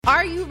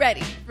Are you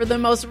ready for the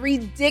most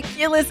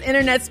ridiculous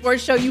internet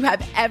sports show you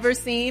have ever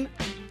seen?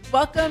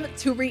 Welcome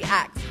to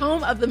Reacts,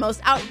 home of the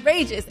most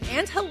outrageous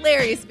and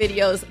hilarious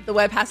videos the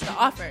web has to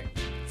offer.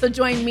 So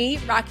join me,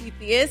 Rocky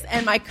Theus,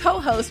 and my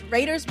co-host,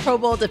 Raiders Pro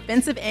Bowl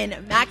defensive end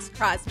Max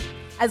Crosby,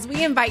 as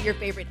we invite your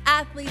favorite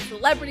athletes,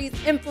 celebrities,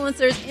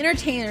 influencers,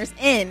 entertainers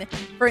in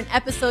for an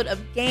episode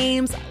of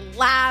games,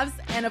 laughs,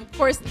 and of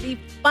course, the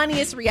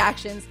funniest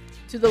reactions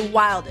to the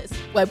wildest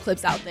web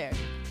clips out there.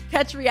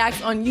 Catch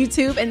Reacts on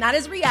YouTube, and that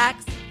is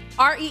Reacts,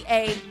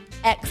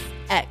 REAXX.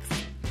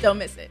 Don't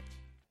miss it.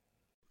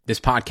 This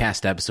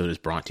podcast episode is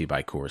brought to you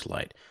by Coors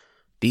Light.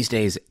 These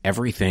days,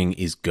 everything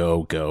is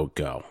go, go,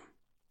 go.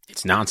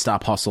 It's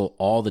nonstop hustle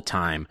all the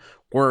time.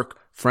 Work,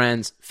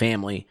 friends,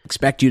 family,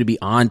 expect you to be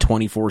on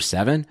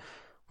 24/7.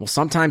 Well,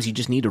 sometimes you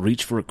just need to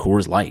reach for a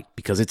Coors Light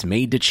because it's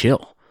made to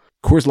chill.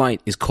 Coors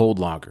Light is cold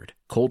lagered,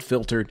 cold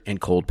filtered,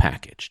 and cold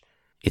packaged.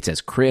 It's as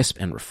crisp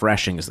and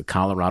refreshing as the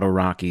Colorado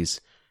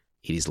Rockies.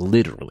 It is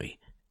literally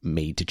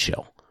made to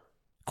chill.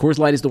 Coors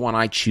Light is the one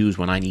I choose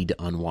when I need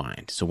to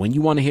unwind. So when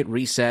you want to hit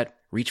reset,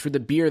 reach for the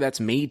beer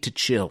that's made to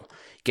chill.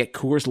 Get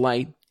Coors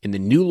Light in the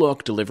new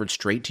look delivered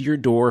straight to your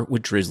door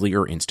with Drizzly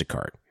or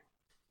Instacart.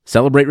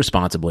 Celebrate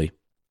responsibly.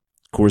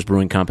 Coors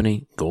Brewing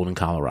Company, Golden,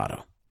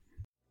 Colorado.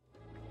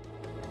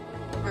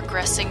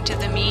 Regressing to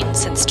the mean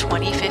since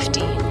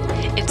 2015,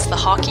 it's the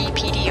Hockey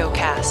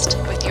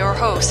PDOcast with your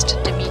host,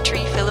 Dmitry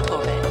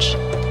Filipovich.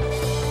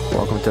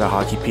 Welcome to the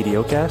Hockey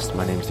PDOcast.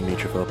 My name is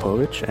Dmitry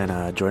Filipovich,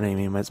 and joining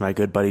me is my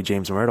good buddy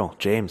James Myrtle.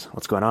 James,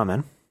 what's going on,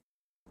 man?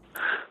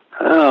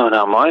 Oh,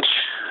 not much.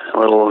 A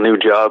little new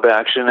job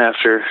action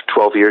after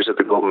 12 years at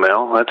the Globe and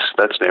Mail.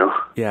 That's new.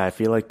 Yeah, I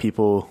feel like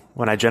people,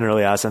 when I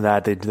generally ask them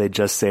that, they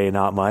just say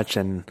not much,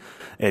 and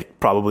it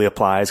probably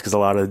applies because a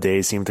lot of the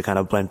days seem to kind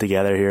of blend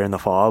together here in the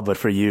fall. But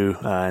for you,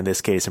 in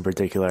this case in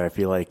particular, I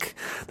feel like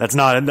that's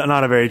not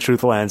a very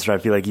truthful answer. I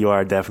feel like you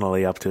are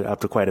definitely up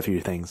to quite a few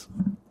things.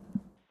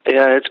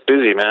 Yeah, it's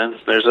busy, man.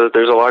 There's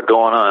a lot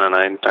going on,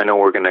 and I know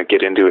we're going to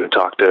get into it and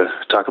talk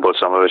about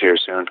some of it here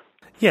soon.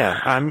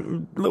 Yeah,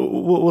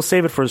 we'll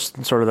save it for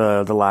sort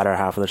of the latter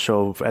half of the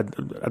show. At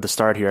the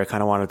start here, I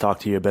kind of want to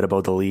talk to you a bit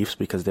about the Leafs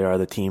because they are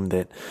the team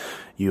that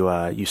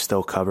you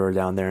still cover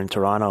down there in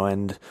Toronto,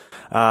 and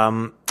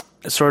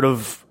sort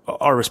of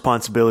our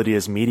responsibility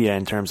as media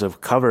in terms of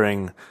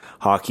covering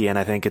hockey. And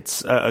I think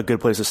it's a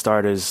good place to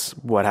start is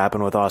what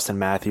happened with Auston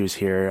Matthews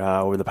here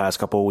over the past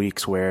couple of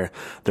weeks, where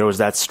there was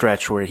that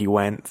stretch where he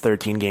went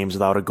 13 games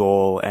without a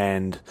goal,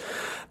 and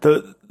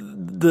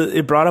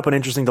it brought up an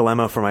interesting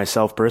dilemma for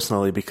myself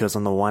personally, because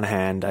on the one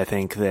hand, I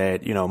think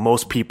that,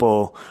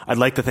 I'd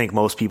like to think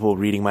most people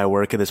reading my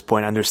work at this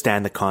point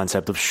understand the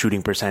concept of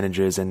shooting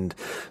percentages and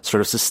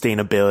sort of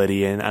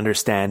sustainability, and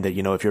understand that,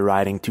 if you're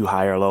riding too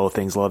high or low,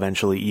 things will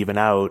eventually even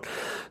out.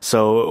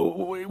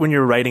 So when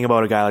you're writing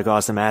about a guy like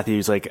Auston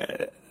Matthews,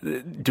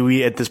 do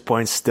we at this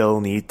point still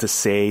need to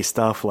say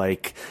stuff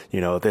like,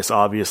 this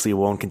obviously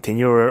won't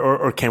continue,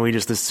 or can we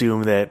just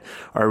assume that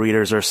our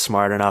readers are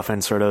smart enough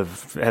and sort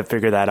of have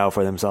figured that out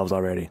for themselves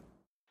already?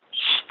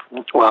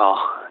 Well,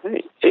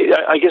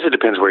 I guess it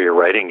depends where you're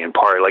writing in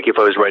part. Like if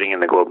I was writing in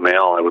the Globe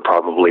Mail, I would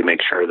probably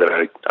make sure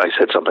that I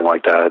said something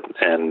like that.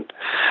 And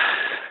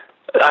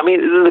I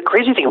mean, the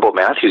crazy thing about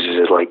Matthews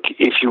is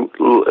if you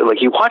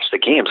watch the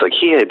games,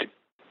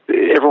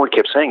 everyone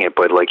kept saying it,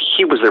 but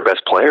he was their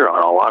best player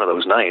on a lot of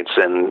those nights,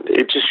 and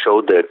it just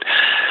showed that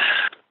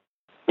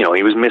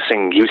he was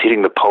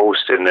hitting the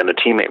post, and then a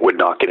teammate would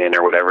knock it in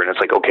or whatever, and it's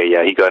okay,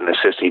 yeah, he got an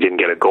assist, he didn't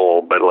get a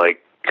goal, but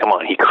come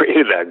on, he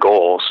created that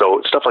goal.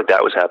 So stuff like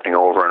that was happening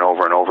over and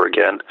over and over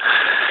again.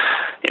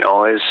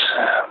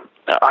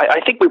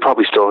 I think we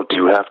probably still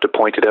do have to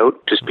point it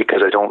out, just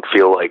because I don't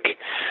feel like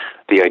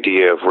the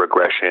idea of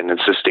regression and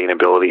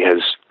sustainability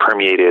has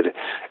permeated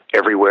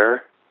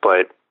everywhere,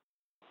 but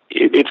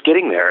it's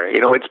getting there.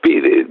 It's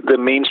the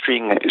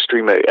mainstream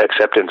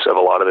acceptance of a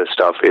lot of this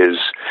stuff is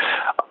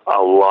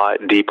a lot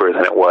deeper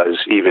than it was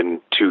even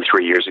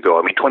 2-3 years ago.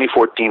 I mean,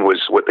 2014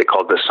 was what they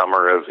called the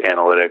summer of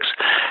analytics,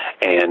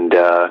 and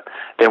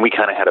then we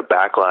kind of had a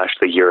backlash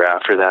the year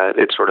after that,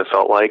 it sort of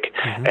felt like.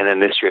 Mm-hmm. And then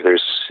this year there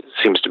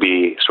seems to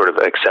be sort of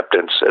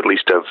acceptance, at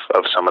least of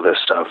some of this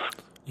stuff.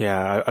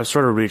 Yeah, I've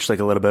sort of reached a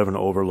little bit of an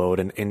overload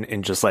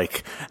in just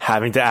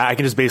having to, I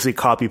can just basically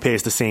copy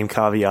paste the same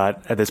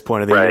caveat at this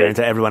point of the year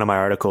into every one of my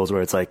articles,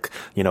 where it's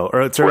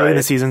or it's early in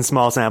the season,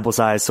 small sample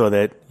size, so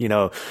that,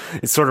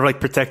 it's sort of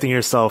protecting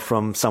yourself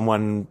from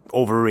someone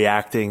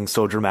overreacting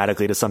so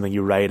dramatically to something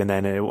you write, and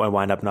then it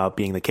wind up not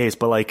being the case.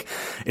 But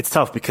it's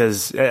tough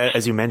because,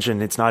 as you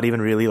mentioned, it's not even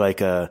really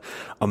a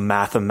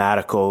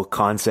mathematical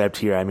concept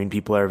here. I mean,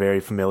 people are very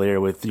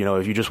familiar with,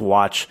 if you just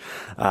watch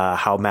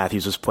how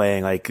Matthews was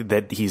playing,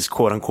 that that he's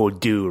quote unquote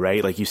due,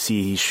 right? Like you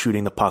see he's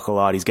shooting the puck a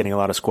lot. He's getting a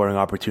lot of scoring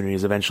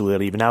opportunities. Eventually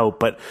it'll even out.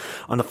 But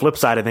on the flip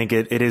side, I think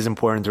it is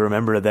important to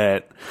remember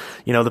that,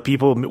 the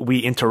people we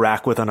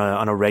interact with on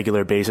a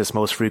regular basis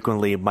most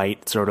frequently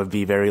might sort of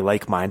be very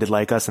like-minded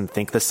like us and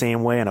think the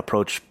same way and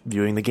approach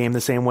viewing the game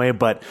the same way.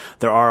 But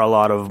there are a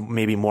lot of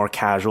maybe more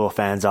casual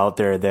fans out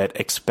there that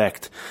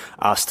expect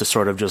us to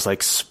sort of just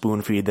like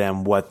spoon feed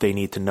them what they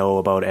need to know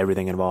about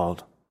everything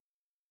involved.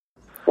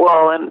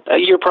 Well, and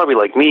you're probably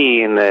like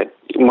me in that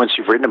once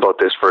you've written about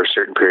this for a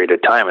certain period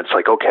of time, it's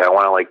like, okay, I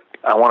want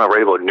to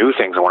write about new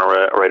things. I want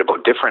to write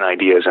about different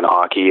ideas in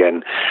hockey.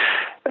 And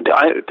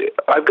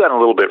I've gotten a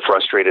little bit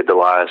frustrated the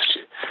last,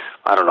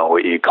 I don't know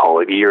what you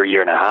call it, year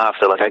and a half.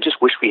 That like I just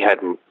wish we had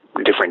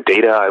different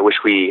data. I wish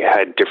we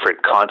had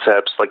different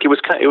concepts. Like it was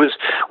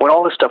when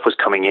all this stuff was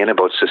coming in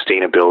about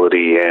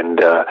sustainability and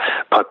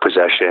puck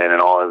possession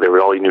and there were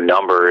all these new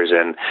numbers,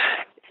 and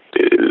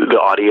the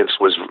audience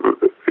was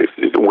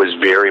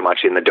very much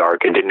in the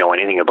dark and didn't know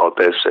anything about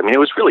this. I mean, it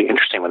was really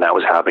interesting when that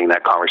was happening,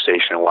 that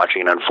conversation, and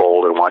watching it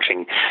unfold and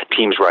watching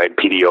teams ride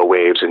PDO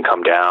waves and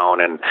come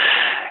down. And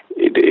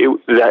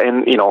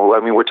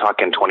we're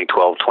talking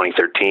 2012,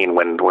 2013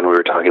 when we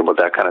were talking about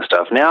that kind of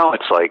stuff. Now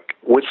it's like,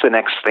 what's the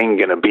next thing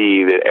going to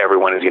be that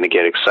everyone is going to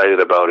get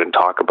excited about and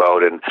talk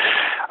about? And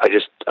I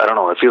don't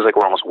know. It feels like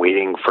we're almost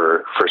waiting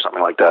for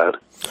something like that.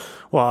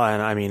 Well,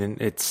 and I mean,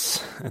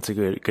 it's a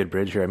good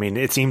bridge here. I mean,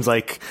 it seems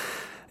like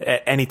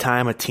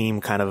anytime a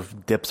team kind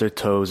of dips their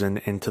toes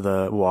into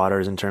the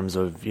waters in terms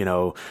of,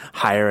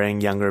 hiring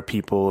younger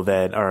people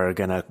that are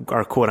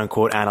quote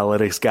unquote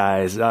analytics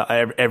guys,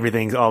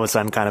 everything all of a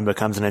sudden kind of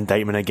becomes an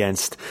indictment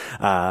against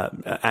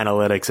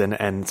analytics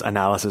and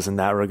analysis in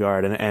that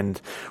regard. And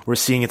we're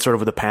seeing it sort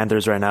of with the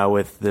Panthers right now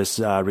with this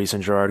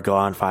recent Gerard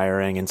Gallant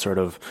firing, and sort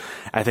of,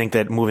 I think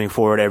that moving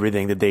forward,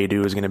 everything that they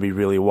do is going to be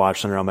really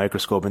watched under a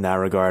microscope in that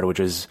regard, which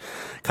is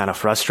kind of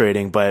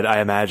frustrating. But I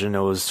imagine it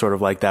was sort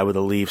of like that with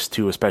the Leafs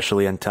too,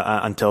 especially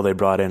until they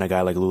brought in a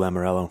guy like Lou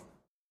Lamoriello.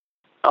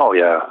 Oh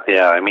yeah.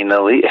 I mean,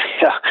 there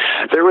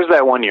was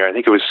that one year. I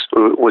think it was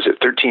it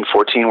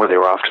 13-14 where they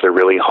were off to the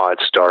really hot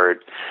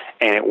start,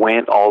 and it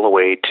went all the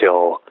way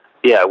till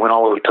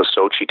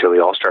Sochi, till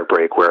the All-Star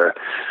break.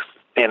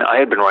 And I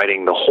had been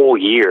writing the whole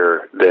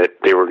year that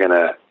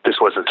this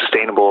wasn't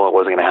sustainable, it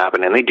wasn't going to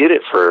happen. And they did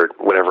it for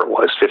whatever it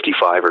was,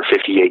 55 or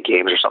 58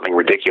 games or something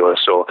ridiculous.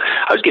 So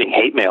I was getting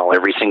hate mail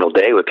every single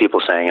day with people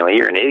saying,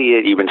 you're an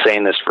idiot, you've been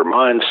saying this for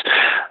months.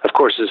 Of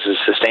course, this is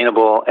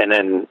sustainable. And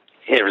then,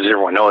 as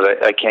everyone knows,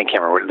 I can't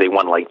remember, they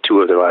won like 2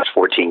 of their last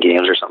 14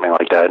 games or something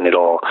like that, and it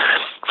all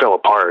fell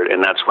apart.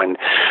 And that's when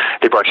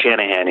they brought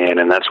Shanahan in,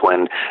 and that's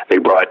when they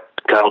brought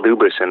Kyle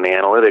Dubas and the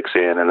analytics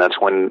in, and that's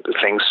when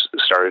things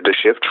started to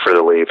shift for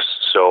the Leafs.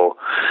 So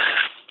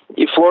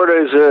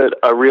Florida is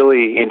a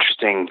really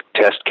interesting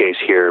test case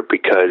here,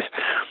 because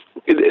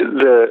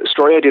the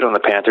story I did on the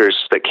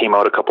Panthers that came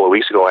out a couple of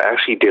weeks ago, I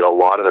actually did a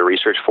lot of the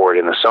research for it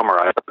in the summer.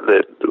 I thought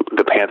that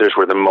the Panthers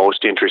were the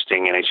most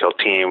interesting NHL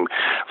team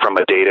from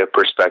a data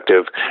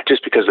perspective,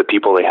 just because of the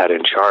people they had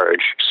in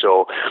charge.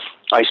 So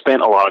I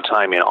spent a lot of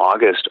time in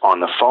August on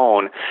the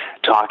phone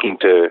talking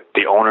to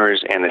the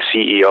owners and the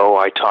CEO.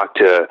 I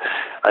talked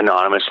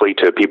anonymously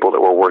to people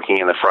that were working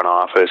in the front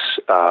office,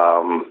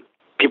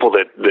 people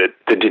that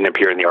didn't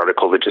appear in the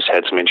article, that just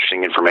had some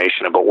interesting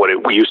information about what it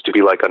used to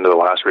be like under the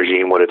last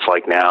regime, what it's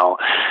like now.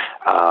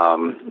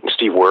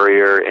 Steve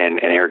Worrier and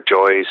Eric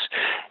Joyce,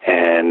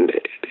 and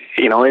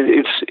they're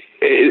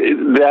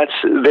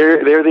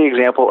the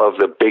example of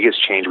the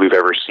biggest change we've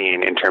ever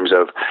seen in terms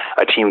of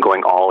a team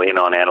going all in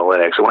on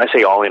analytics. And when I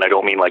say all in, I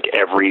don't mean like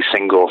every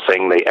single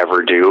thing they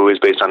ever do is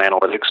based on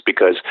analytics,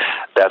 because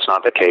that's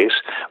not the case,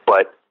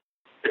 but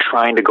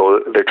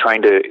they're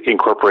trying to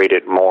incorporate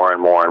it more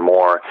and more and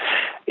more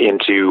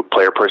into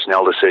player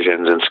personnel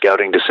decisions and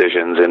scouting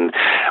decisions and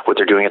what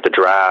they're doing at the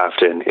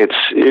draft. And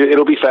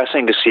it'll be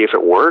fascinating to see if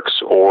it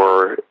works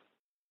or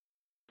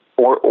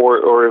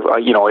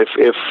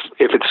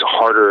if it's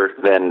harder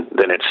than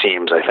it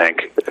seems, I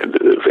think,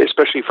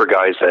 especially for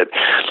guys that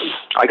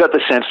I got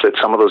the sense that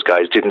some of those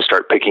guys didn't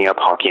start picking up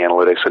hockey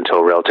analytics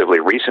until relatively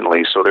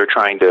recently. So they're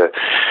trying to,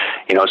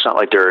 it's not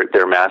like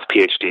they're math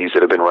PhDs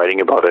that have been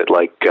writing about it,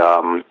 like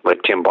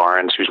Tim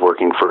Barnes, who's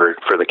working for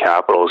the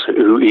Capitals,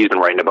 he's been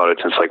writing about it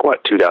since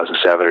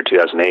 2007 or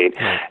 2008.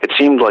 Mm. It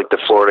seemed like the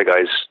Florida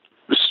guys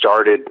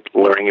started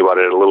learning about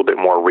it a little bit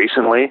more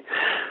recently.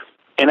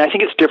 And I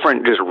think it's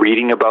different just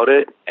reading about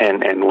it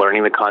and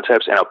learning the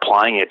concepts and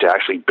applying it to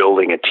actually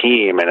building a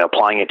team and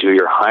applying it to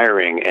your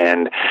hiring.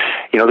 And,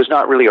 there's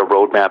not really a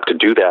roadmap to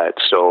do that.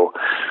 So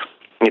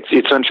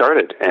it's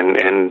uncharted,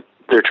 and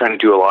they're trying to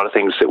do a lot of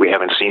things that we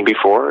haven't seen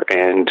before.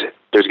 And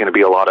there's going to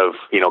be a lot of,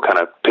 kind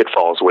of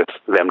pitfalls with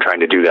them trying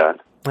to do that.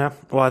 Yeah,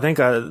 well, I think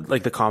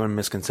like the common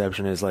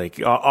misconception is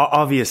like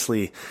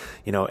obviously,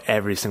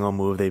 every single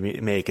move they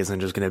make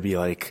isn't just going to be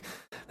like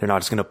they're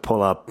not just going to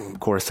pull up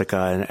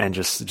Corsica and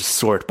just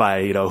sort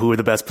by who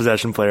the best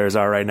possession players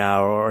are right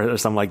now or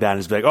something like that and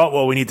just be like, oh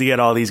well, we need to get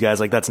all these guys.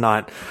 Like that's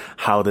not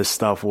how this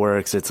stuff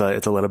works. It's a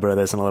little bit of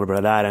this and a little bit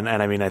of that, and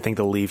I mean I think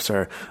the Leafs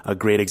are a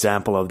great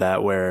example of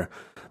that where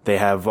they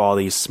have all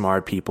these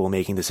smart people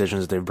making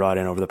decisions that they've brought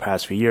in over the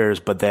past few years,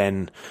 but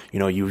then,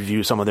 you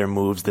view some of their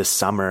moves this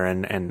summer,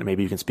 and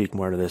maybe you can speak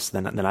more to this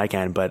than I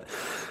can, but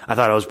I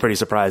thought it was pretty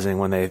surprising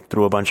when they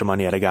threw a bunch of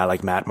money at a guy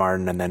like Matt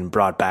Martin and then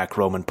brought back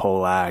Roman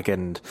Polak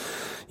and,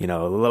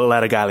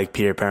 let a guy like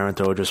Pierre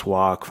Parenteau just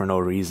walk for no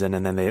reason,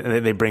 and then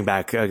they bring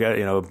back,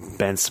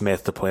 Ben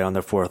Smith to play on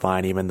their fourth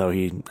line, even though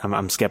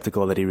I'm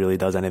skeptical that he really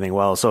does anything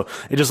well. So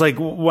it's just like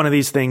one of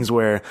these things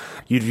where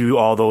you'd view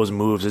all those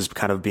moves as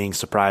kind of being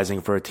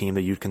surprising for a team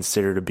that you'd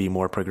consider to be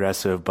more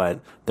progressive,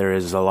 but there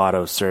is a lot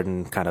of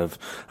certain kind of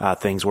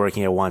things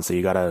working at once that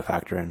you got to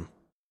factor in.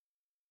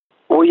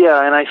 Well,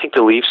 yeah, and I think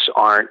the Leafs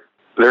aren't.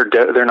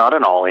 They're not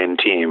an all-in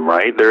team,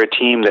 right? They're a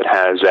team that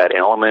has that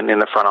element in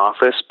the front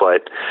office,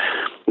 but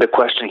the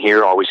question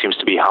here always seems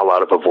to be how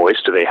loud of a voice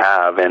do they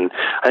have? And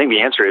I think the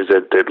answer is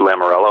that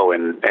Lamoriello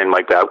and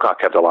Mike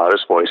Babcock have the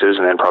loudest voices,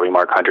 and then probably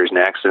Mark Hunter's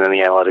next, and then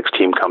the analytics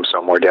team comes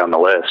somewhere down the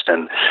list.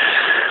 And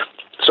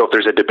so if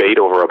there's a debate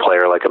over a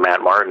player like a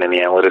Matt Martin and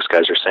the analytics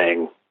guys are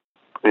saying,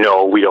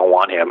 no, we don't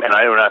want him. And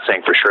I'm not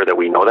saying for sure that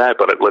we know that,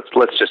 but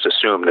let's just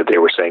assume that they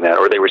were saying that,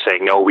 or they were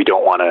saying, no, we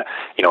don't want to,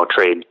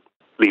 trade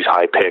these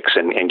high picks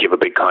and give a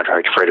big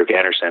contract to Frederik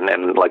Andersen.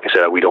 And like I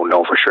said, we don't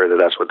know for sure that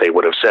that's what they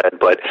would have said,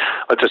 but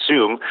let's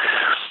assume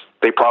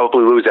they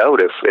probably lose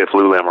out if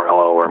Lou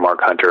Lamoriello or Mark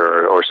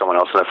Hunter or someone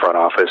else in the front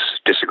office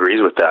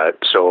disagrees with that.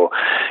 So,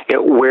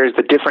 whereas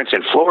the difference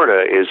in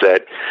Florida is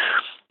that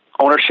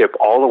ownership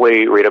all the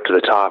way right up to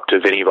the top to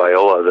Vinny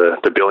Viola,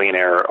 the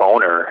billionaire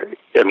owner,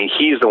 I mean,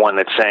 he's the one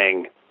that's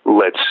saying,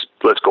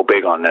 let's go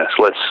big on this.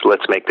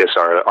 Let's make this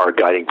our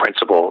guiding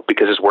principle,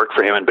 because it's worked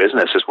for him in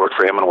business. It's worked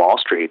for him on Wall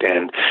Street.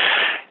 And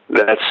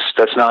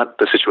that's not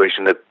the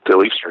situation that the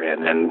Leafs are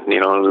in. And,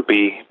 it'll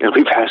be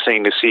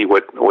fascinating to see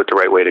what the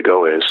right way to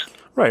go is.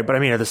 Right, but I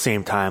mean, at the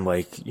same time,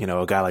 like,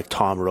 a guy like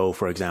Tom Rowe,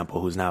 for example,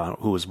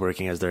 who was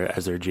working as their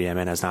GM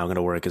and is now going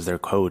to work as their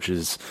coach,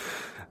 is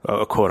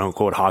a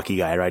quote-unquote hockey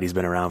guy, right? He's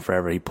been around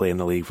forever. He played in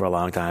the league for a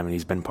long time, and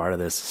he's been part of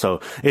this.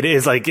 So it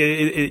is like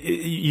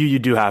you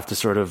do have to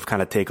sort of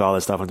kind of take all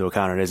this stuff into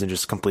account. It isn't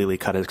just completely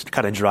cut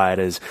and dry. It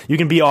is, you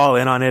can be all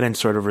in on it and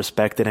sort of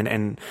respect it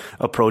and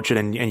approach it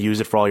and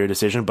use it for all your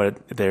decision, but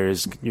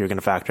you're going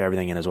to factor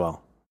everything in as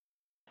well.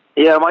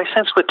 Yeah, my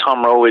sense with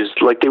Tom Rowe is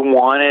like they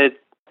want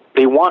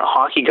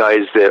hockey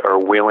guys that are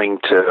willing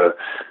to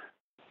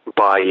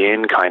buy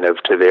in kind of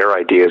to their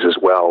ideas as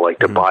well, like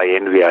to buy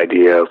into the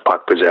idea of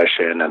puck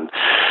possession and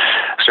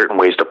certain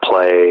ways to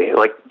play.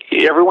 Like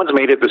everyone's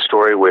made it the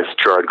story with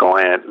Gerard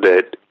Gallant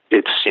that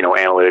it's,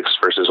 analytics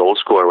versus old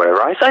school or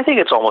whatever. I think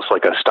it's almost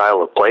like a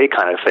style of play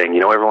kind of thing.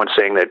 Everyone's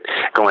saying that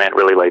Gallant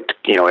really liked,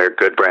 Eric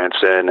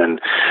Goodbranson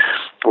and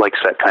likes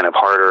that kind of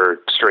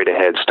harder, straight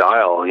ahead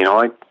style.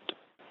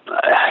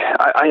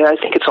 I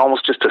think it's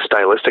almost just a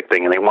stylistic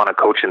thing, and they want a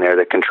coach in there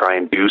that can try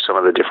and do some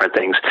of the different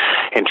things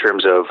in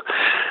terms of,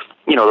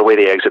 the way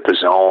they exit the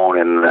zone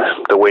and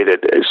the way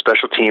that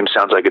special teams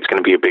sounds like it's going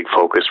to be a big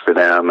focus for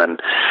them.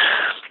 And,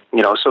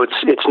 so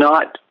it's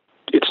not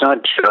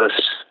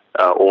just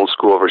old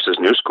school versus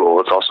new school.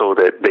 It's also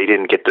that they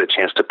didn't get the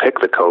chance to pick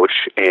the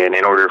coach, and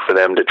in order for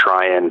them to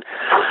try and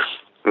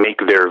make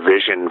their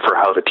vision for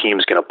how the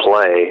team's going to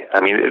play,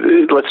 I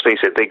mean, let's face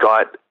it,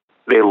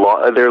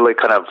 they're like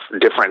kind of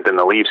different than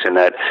the Leafs in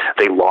that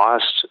they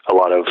lost a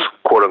lot of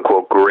quote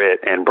unquote grit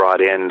and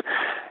brought in,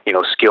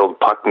 skilled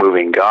puck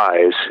moving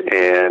guys.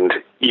 And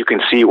you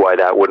can see why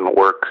that wouldn't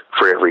work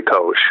for every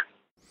coach.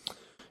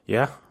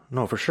 Yeah,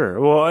 no, for sure.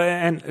 Well,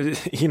 and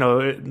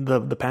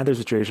the Panthers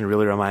situation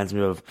really reminds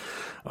me of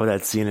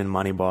that scene in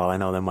Moneyball. I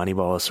know that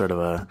Moneyball is sort of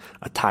a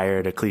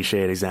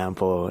cliched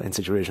example in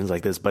situations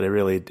like this, but it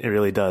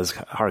really does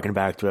harken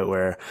back to it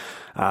where,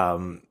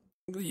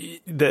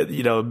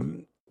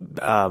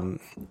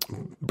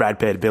 Brad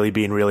Pitt, Billy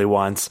Beane really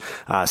wants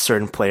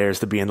certain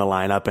players to be in the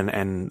lineup,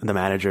 and the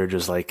manager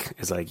just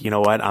is like, you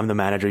know what, I'm the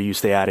manager, you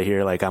stay out of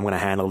here, like I'm going to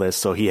handle this.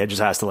 So he just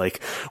has to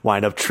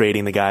wind up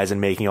trading the guys and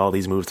making all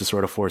these moves to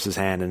sort of force his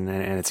hand, and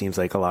it seems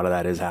like a lot of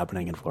that is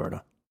happening in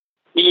Florida.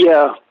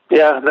 Yeah,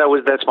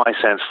 that's my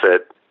sense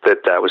that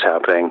was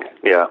happening.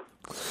 Yeah.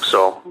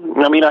 So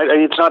I mean,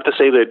 it's not to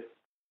say that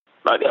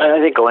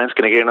I think Gallant's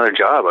going to get another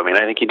job. I mean,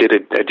 I think he did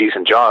a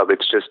decent job.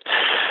 It's just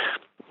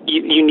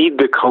you need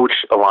the coach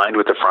aligned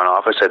with the front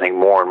office, I think,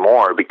 more and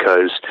more,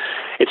 because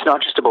it's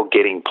not just about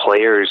getting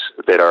players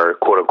that are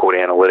quote-unquote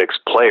analytics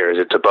players.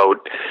 It's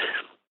about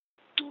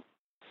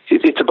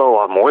a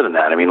lot more than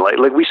that. I mean,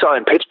 like we saw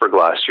in Pittsburgh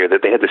last year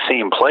that they had the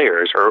same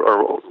players,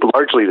 or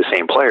largely the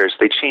same players.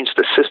 They changed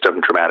the system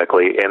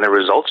dramatically, and the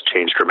results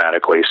changed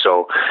dramatically.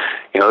 So,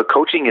 the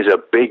coaching is a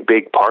big,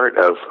 big part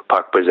of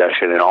puck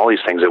possession and all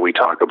these things that we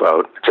talk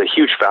about. It's a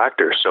huge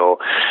factor. So,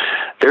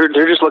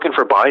 they're just looking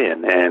for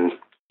buy-in,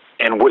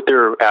 and what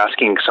they're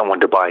asking someone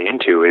to buy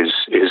into is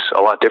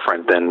a lot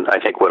different than I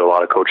think what a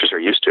lot of coaches are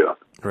used to.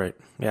 Right.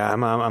 Yeah,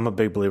 I'm a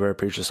big believer. I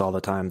preach this all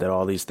the time, that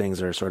all these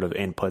things are sort of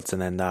inputs,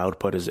 and then the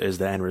output is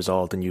the end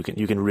result, and you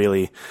can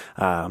really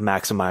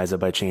maximize it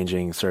by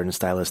changing certain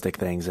stylistic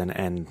things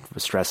and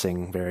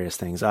stressing various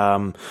things.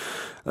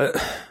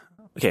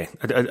 Okay,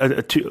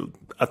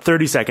 a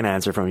 30-second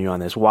answer from you on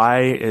this.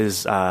 Why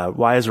is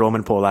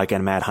Roman Polak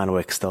and Matt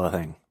Hunwick still a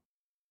thing?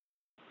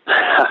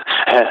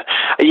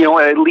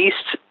 At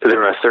least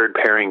they're a third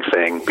pairing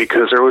thing,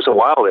 because there was a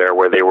while there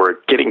where they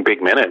were getting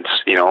big minutes.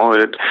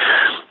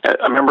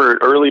 I remember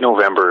early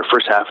November,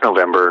 first half of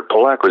November,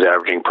 Polak was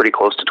averaging pretty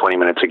close to 20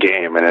 minutes a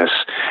game, and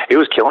it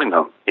was killing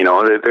them. You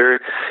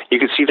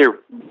could see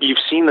you've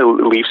seen the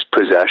Leafs'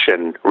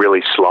 possession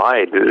really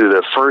slide.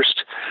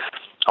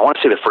 I want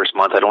to say the first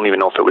month, I don't even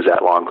know if it was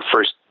that long, the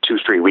first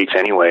 2-3 weeks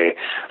anyway,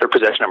 their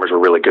possession numbers were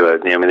really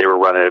good. I mean, they were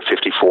running at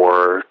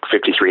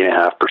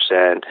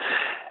 53.5%.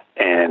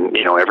 And,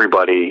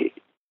 everybody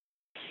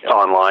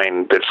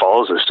online that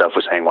follows this stuff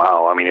was saying,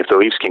 wow, I mean, if the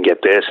Leafs can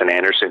get this and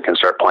Anderson can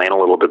start playing a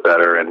little bit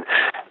better, and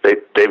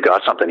they've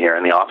got something here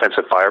in the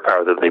offensive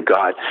firepower that they've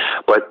got.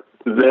 But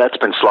that's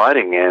been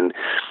sliding, and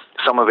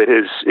some of it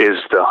is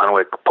the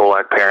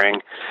Hunwick-Polak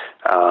pairing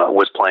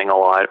was playing a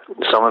lot.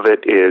 Some of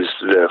it is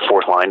the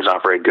fourth line's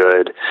not very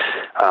good.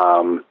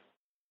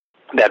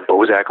 That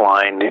Bozak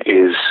line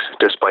is,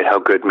 despite how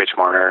good Mitch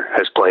Marner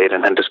has played,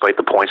 and then despite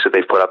the points that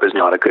they've put up, is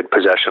not a good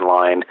possession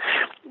line.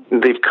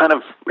 They've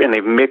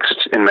they've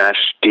mixed and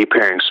matched deep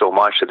pairing so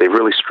much that they've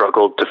really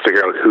struggled to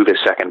figure out who the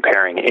second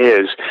pairing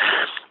is.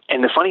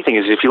 And the funny thing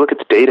is, if you look at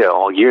the data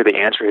all year, the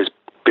answer has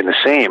been the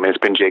same. It's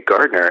been Jake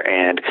Gardiner,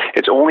 and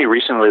it's only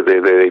recently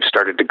they've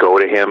started to go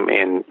to him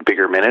in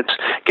bigger minutes.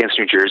 Against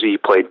New Jersey, he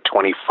played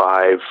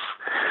 25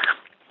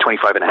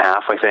 and a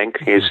half, I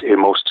think, is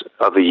most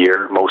of the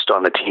year, most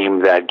on the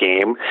team that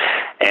game.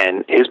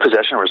 And his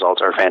possession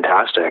results are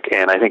fantastic.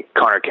 And I think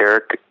Connor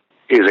Carrick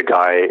is a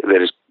guy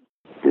that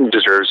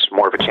deserves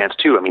more of a chance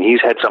too. I mean, he's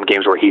had some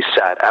games where he's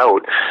sat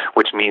out,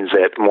 which means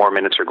that more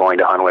minutes are going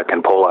to Hunwick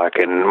and Polak,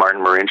 and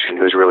Martin Marincin,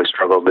 who's really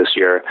struggled this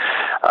year,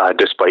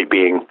 despite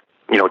being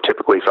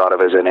typically thought of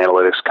as an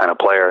analytics kind of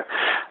player.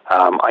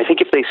 I think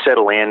if they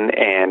settle in,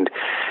 and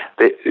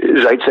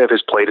Zaitsev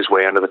has played his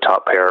way under the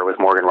top pair with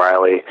Morgan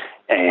Rielly,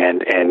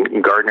 and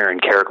Gardiner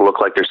and Carrick look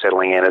like they're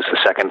settling in as the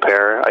second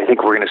pair, I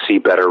think we're going to see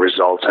better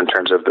results in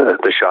terms of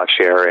the shot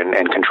share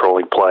and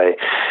controlling play.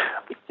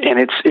 And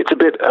it's a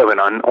bit of an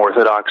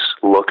unorthodox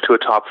look to a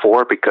top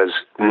four, because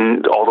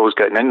all those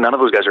guys, none of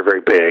those guys are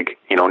very big.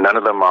 None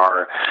of them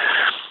are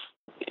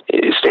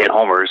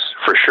stay-at-homers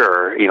for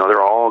sure.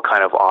 They're all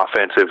kind of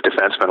offensive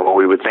defensemen, what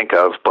we would think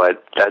of,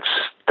 but that's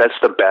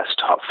the best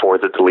top four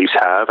that the Leafs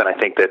have, and I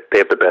think that they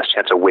have the best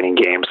chance of winning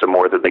games the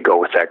more that they go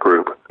with that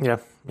group. Yeah.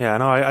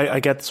 No,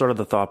 I get sort of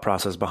the thought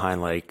process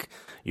behind, like,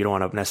 you don't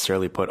want to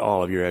necessarily put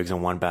all of your eggs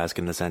in one basket,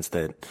 in the sense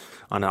that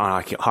on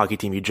a hockey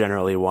team, you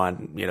generally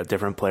want,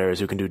 different players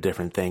who can do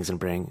different things and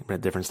bring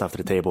different stuff to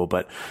the table.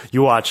 But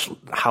you watch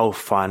how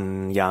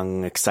fun,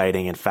 young,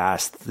 exciting, and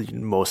fast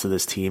most of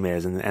this team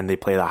is, and they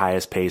play the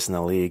highest pace in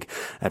the league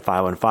at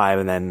 5-on-5.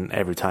 And then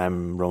every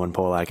time Roman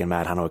Polak and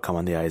Matt Hunwick come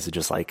on the ice, it's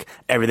just like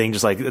everything,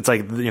 just like it's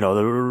like the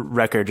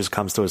record just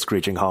comes to a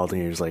screeching halt,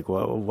 and you're just like,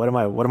 well, what am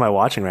I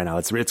watching right now?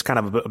 It's kind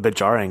of a bit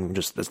jarring,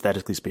 just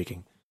aesthetically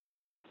speaking.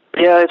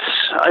 Yeah,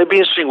 I'd be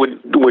interested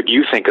what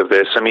you think of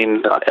this. I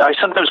mean, I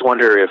sometimes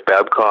wonder if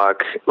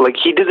Babcock, like,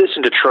 he did this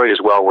in Detroit as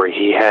well, where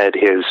he had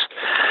his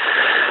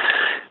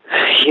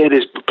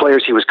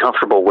players he was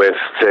comfortable with,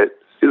 that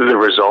the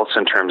results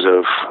in terms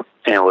of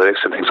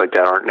analytics and things like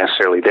that aren't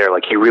necessarily there.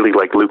 Like, he really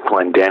liked Luke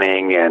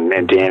Glendening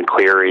and Dan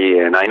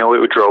Cleary, and I know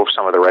it drove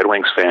some of the Red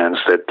Wings fans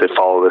that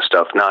follow this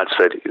stuff nuts,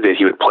 that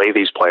he would play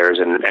these players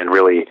and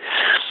really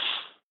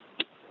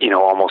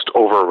almost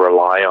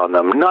over-rely on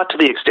them, not to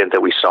the extent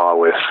that we saw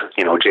with,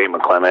 Jay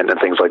McClement and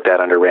things like that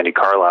under Randy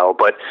Carlyle,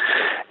 but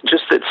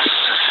just that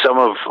some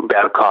of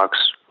Babcock's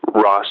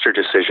roster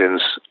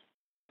decisions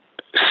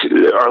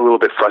are a little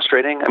bit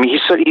frustrating. I mean,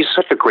 he's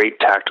such a great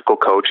tactical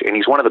coach, and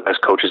he's one of the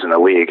best coaches in the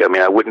league. I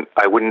mean, I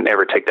wouldn't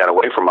ever take that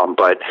away from him,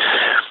 but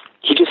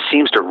he just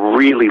seems to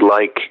really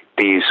like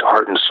these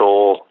heart and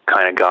soul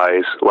kind of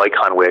guys like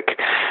Hunwick,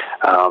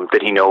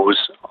 that he knows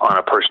on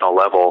a personal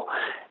level.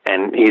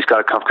 And he's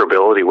got a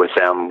comfortability with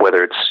them,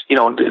 whether it's,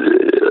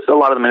 a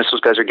lot of the minutes those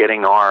guys are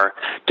getting are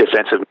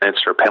defensive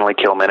minutes or penalty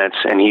kill minutes,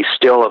 and he's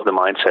still of the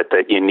mindset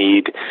that you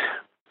need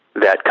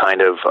that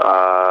kind of,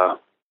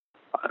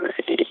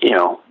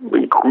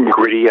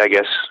 gritty, I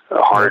guess,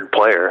 a hard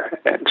player.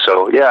 And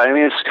so, yeah, I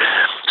mean,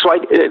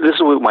 this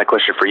is my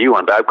question for you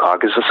on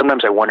Babcock, is that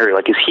sometimes I wonder,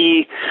 like, is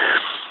he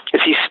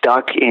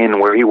stuck in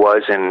where he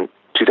was in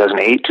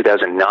 2008,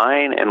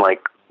 2009, and,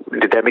 like,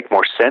 did that make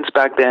more sense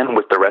back then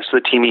with the rest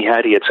of the team he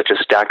had? He had such a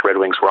stacked Red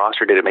Wings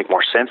roster. Did it make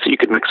more sense that you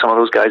could mix some of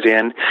those guys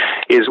in?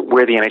 Is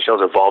where the NHL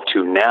has evolved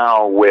to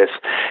now, with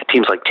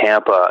teams like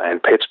Tampa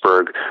and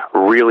Pittsburgh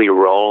really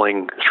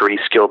rolling three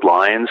skilled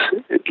lines?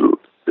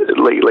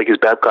 like is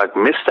Babcock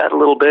miss that a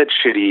little bit?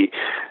 Should he?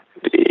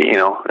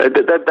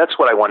 That's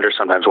what I wonder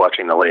sometimes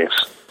watching the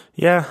Leafs.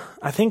 Yeah,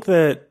 I think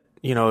that,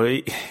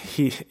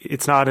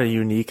 it's not a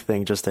unique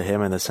thing just to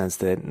him in the sense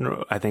that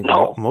I think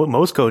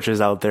most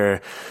coaches out there,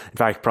 in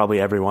fact, probably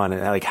everyone,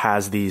 like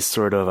has these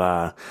sort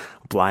of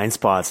blind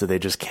spots that they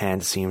just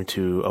can't seem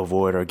to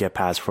avoid or get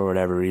past for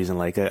whatever reason.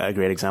 Like a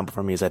great example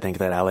for me is I think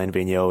that Alain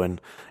Vigneault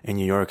in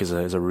New York is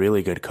a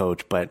really good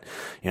coach, but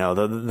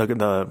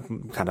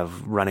the kind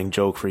of running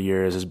joke for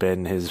years has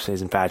been his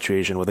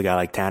infatuation with a guy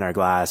like Tanner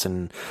Glass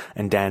and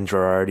Dan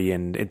Girardi,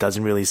 and it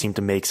doesn't really seem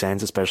to make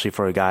sense, especially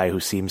for a guy who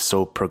seems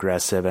so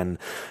progressive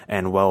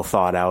and well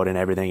thought out in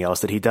everything else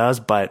that he does.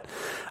 But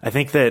I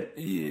think that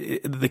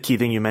the key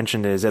thing you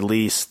mentioned is at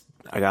least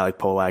a guy like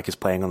Polak is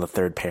playing on the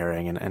third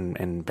pairing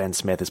and Ben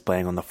Smith is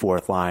playing on the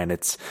fourth line.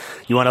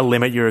 You want to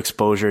limit your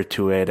exposure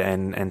to it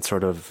and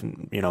sort of,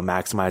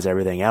 maximize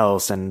everything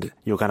else. And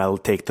you'll kind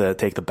of take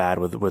the bad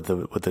with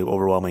the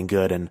overwhelming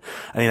good. And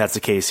I think that's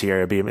the case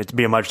here. It'd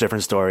be a much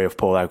different story if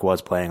Polak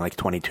was playing like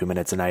 22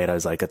 minutes a night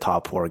as like a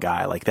top four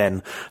guy. Like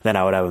then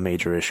I would have a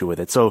major issue with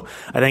it. So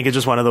I think it's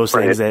just one of those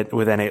things that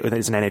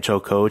as an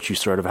NHL coach, you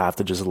sort of have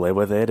to just live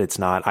with it. It's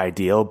not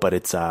ideal, but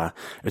it's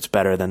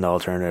better than the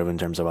alternative in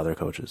terms of other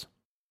coaches.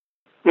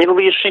 It'll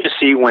be interesting to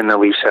see when the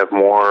Leafs have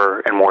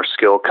more and more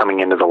skill coming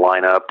into the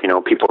lineup.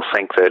 People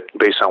think that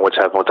based on what's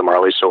happened with the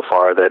Marlies so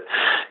far, that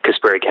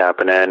Kasperi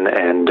Kapanen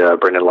and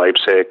Brendan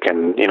Leipzig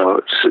and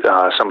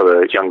some of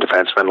the young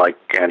defensemen like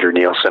Andrew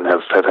Nielsen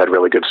have had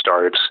really good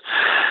starts.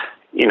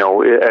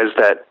 As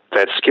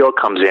that skill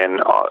comes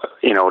in,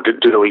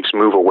 do the Leafs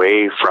move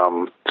away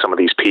from some of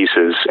these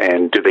pieces,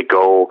 and are they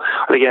going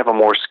to have a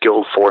more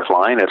skilled fourth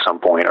line at some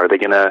point? Are they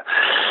going to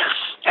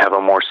have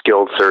a more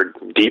skilled third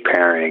deep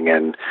pairing?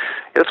 And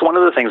that's one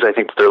of the things I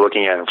think that they're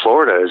looking at in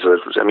Florida is,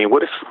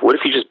 what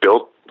if you just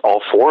built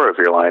all four of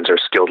your lines are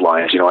skilled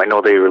lines? I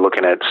know they were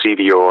looking at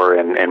Sevior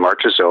and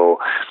Marchessault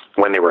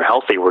when they were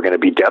healthy were going to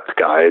be depth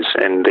guys,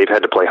 and they've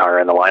had to play higher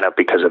in the lineup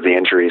because of the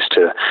injuries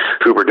to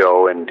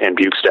Huberdeau and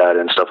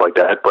Bukestad and stuff like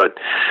that. But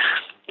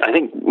I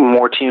think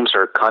more teams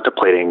are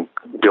contemplating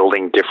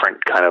building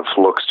different kind of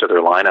looks to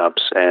their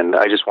lineups, and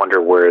I just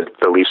wonder where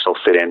the Leafs will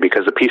fit in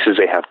because the pieces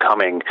they have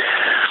coming,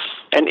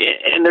 and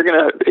they're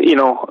going to,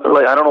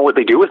 I don't know what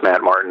they do with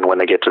Matt Martin when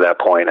they get to that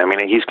point. I mean,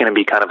 he's going to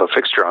be kind of a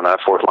fixture on that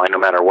fourth line no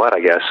matter what, I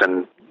guess,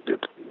 and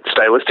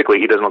stylistically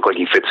he doesn't look like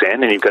he fits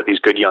in, and you've got these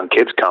good young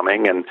kids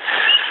coming, and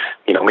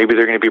maybe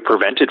they're going to be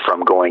prevented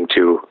from going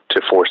to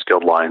four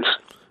skilled lines.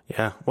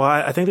 Yeah, well,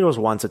 I think there was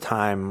once a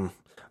time,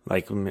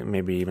 like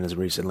maybe even as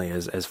recently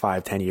as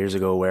 5-10 years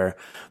ago, where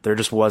there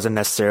just wasn't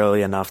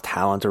necessarily enough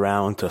talent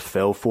around to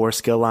fill four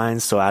skill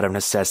lines. So out of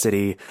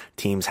necessity,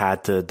 teams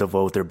had to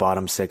devote their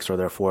bottom six or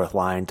their fourth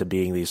line to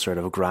being these sort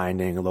of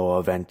grinding low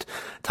event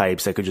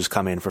types that could just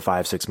come in for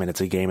 5-6 minutes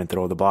a game and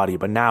throw the body.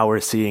 But now we're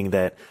seeing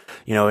that,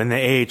 in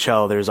the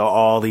AHL, there's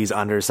all these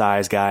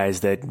undersized guys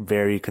that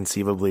very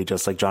conceivably,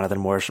 just like Jonathan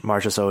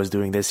Marchessault is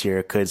doing this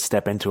year, could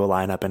step into a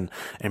lineup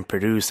and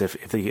produce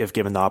if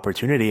given the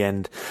opportunity.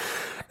 And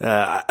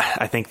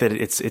I think that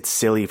it's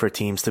silly for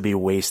teams to be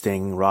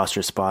wasting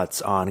roster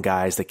spots on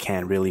guys that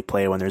can't really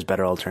play when there's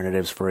better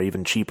alternatives for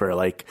even cheaper.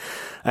 Like,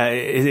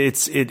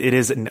 it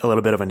is a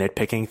little bit of a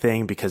nitpicking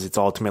thing because it's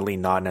ultimately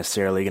not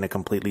necessarily going to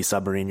completely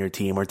submarine your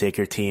team or take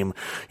your team,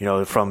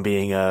 from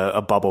being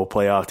a bubble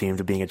playoff team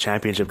to being a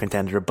championship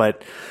contender.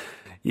 But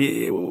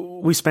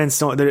we spend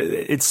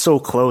it's so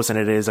close, and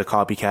it is a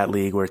copycat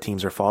league where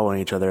teams are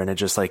following each other. And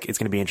it's going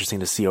to be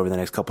interesting to see over the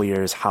next couple of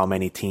years how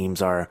many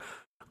teams are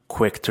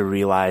quick to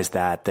realize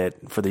that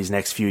for these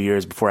next few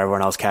years before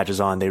everyone else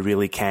catches on, they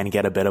really can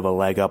get a bit of a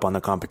leg up on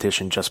the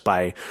competition just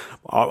by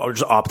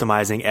just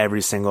optimizing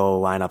every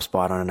single lineup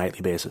spot on a nightly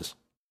basis.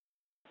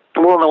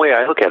 Well, the way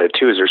I look at it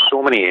too is there's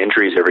so many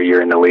injuries every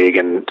year in the league,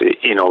 and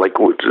like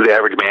the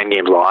average man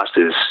games lost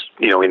is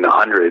in the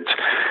hundreds.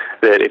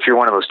 That if you're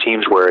one of those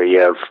teams where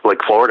you have, like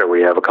Florida, where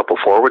you have a couple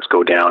forwards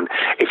go down,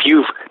 if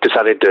you've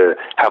decided to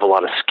have a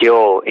lot of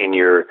skill in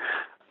your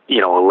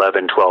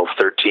 11, 12,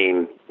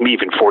 13,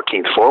 even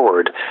 14th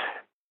forward,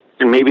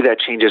 maybe that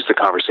changes the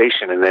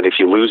conversation. And then if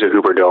you lose a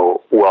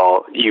Huberdeau,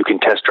 well, you can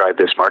test drive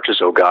this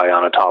Marchessault guy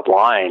on a top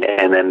line,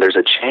 and then there's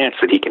a chance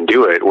that he can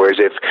do it. Whereas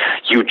if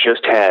you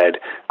just had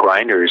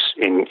grinders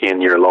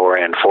in your lower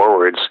end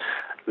forwards,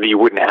 you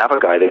wouldn't have a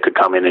guy that could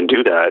come in and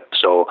do that.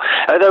 So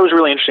that was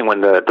really interesting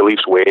when the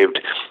Leafs waived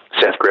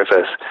Seth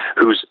Griffith,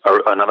 who's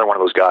another one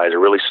of those guys, a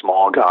really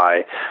small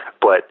guy,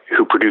 but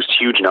who produced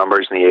huge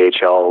numbers in the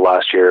AHL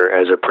last year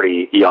as a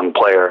pretty young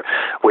player,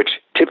 which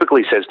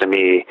typically says to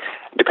me,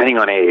 depending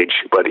on age,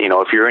 but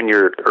if you're in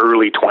your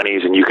early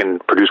 20s and you can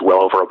produce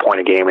well over a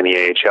point a game in the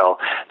AHL,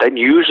 that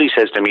usually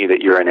says to me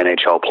that you're an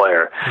NHL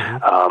player.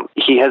 Mm-hmm.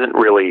 He hasn't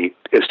really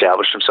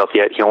established himself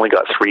yet. He only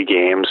got 3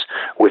 games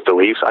with the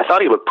Leafs. I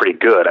thought he looked pretty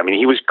good. I mean,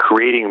 he was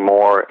creating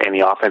more in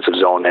the offensive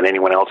zone than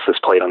anyone else that's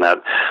played on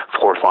that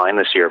fourth line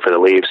this year for the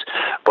Leafs.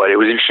 But it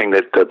was interesting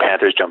that the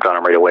Panthers jumped on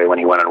him right away when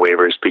he went on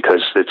waivers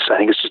because I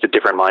think it's just a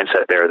different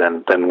mindset there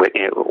than what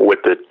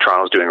the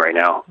Toronto's doing right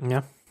now.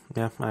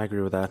 Yeah, I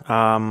agree with that.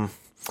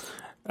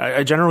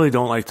 I generally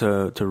don't like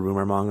to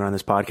rumor monger on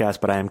this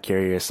podcast, but I am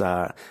curious.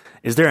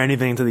 Is there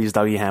anything to these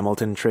Dougie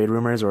Hamilton trade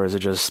rumors, or is it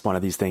just one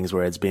of these things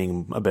where it's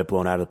being a bit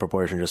blown out of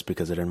proportion just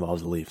because it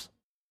involves the Leafs?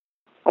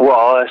 Well,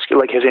 I'll ask you,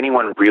 has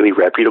anyone really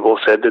reputable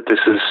said that this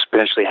is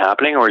potentially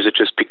happening, or is it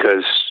just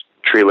because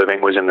Tree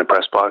Living was in the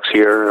press box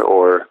here,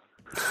 or...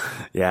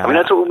 Yeah, I mean,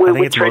 that's what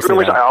with trade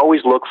rumors. I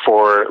always look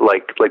for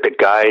like the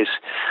guys.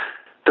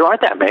 There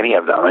aren't that many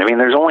of them. I mean,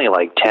 there's only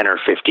 10 or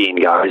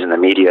 15 guys in the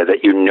media that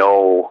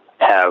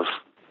have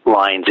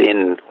lines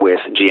in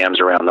with GMs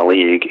around the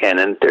league, and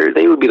then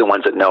they would be the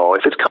ones that know.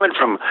 If it's coming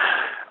from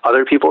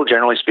other people,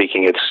 generally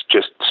speaking, it's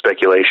just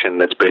speculation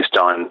that's based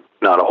on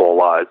not a whole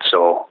lot.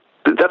 So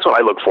that's what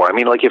I look for. I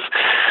mean,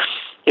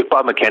 if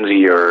Bob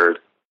McKenzie or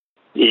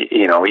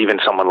even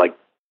someone like.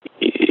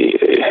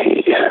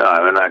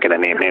 I'm not going to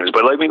name names,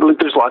 but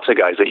there's lots of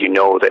guys that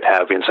that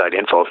have inside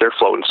info. If they're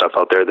floating stuff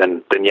out there,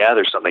 then yeah,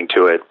 there's something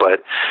to it.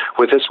 But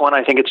with this one,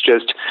 I think it's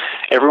just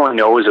everyone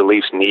knows the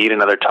Leafs need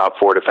another top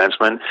 4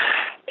 defenseman.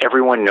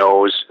 Everyone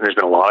knows, and there's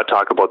been a lot of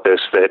talk about this,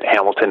 that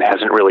Hamilton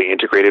hasn't really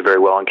integrated very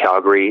well in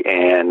Calgary,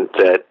 and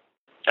that,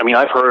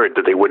 I've heard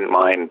that they wouldn't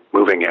mind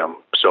moving him.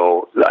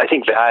 So I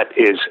think that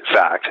is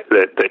fact,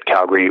 that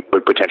Calgary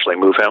would potentially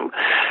move him.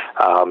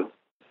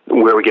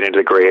 Where we get into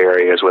the gray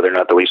area is whether or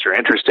not the Leafs are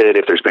interested,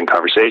 if there's been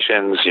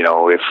conversations,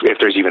 if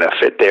there's even a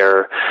fit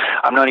there.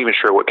 I'm not even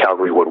sure what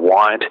Calgary would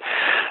want.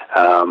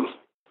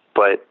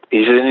 But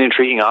he's an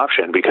intriguing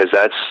option because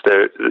that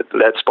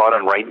spot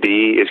on right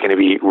D is going to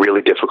be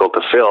really difficult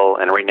to fill.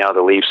 And right now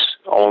the Leafs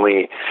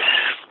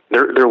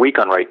they're weak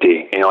on right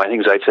D. I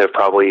think Zaitsev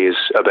probably is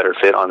a better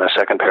fit on the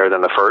second pair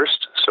than the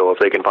first. So if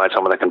they can find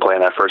someone that can play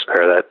in that first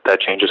pair,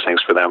 that changes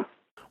things for them.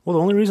 Well,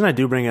 the only reason I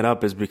do bring it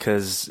up is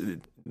because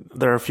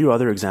there are a few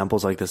other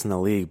examples like this in the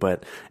league,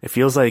 but it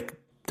feels like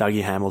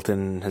Dougie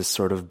Hamilton has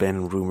sort of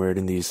been rumored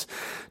in these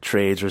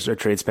trades or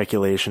trade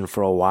speculation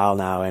for a while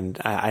now, and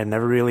I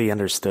never really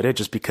understood it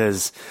just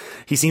because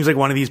he seems like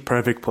one of these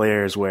perfect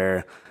players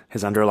where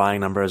his underlying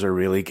numbers are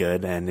really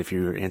good, and if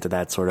you're into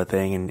that sort of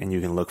thing and you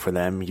can look for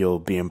them, you'll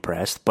be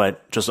impressed.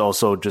 But just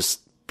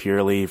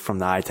purely from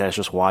the eye test,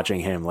 just watching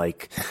him,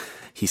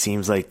 he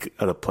seems like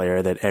a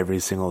player that every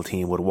single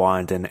team would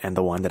want, and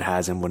the one that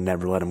has him would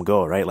never let him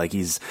go, right?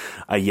 He's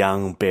a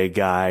young, big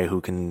guy who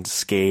can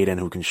skate and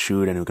who can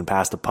shoot and who can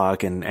pass the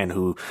puck and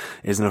who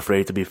isn't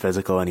afraid to be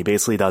physical, and he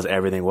basically does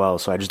everything well.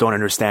 So I just don't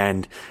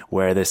understand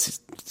where this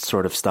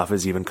sort of stuff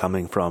is even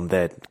coming from,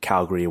 that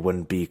Calgary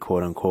wouldn't be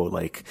quote unquote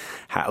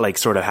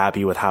sort of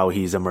happy with how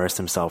he's immersed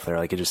himself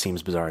there. It just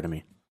seems bizarre to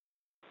me.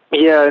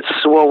 Yeah,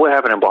 what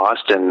happened in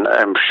Boston,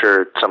 I'm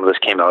sure some of this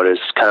came out as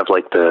kind of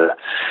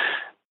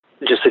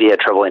just that he had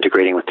trouble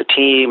integrating with the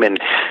team,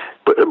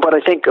 but I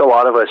think a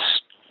lot of us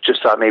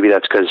just thought maybe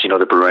that's because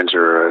the Bruins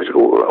are an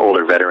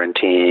older veteran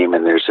team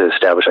and there's an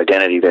established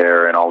identity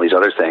there and all these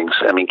other things.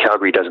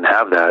 Calgary doesn't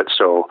have that,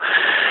 so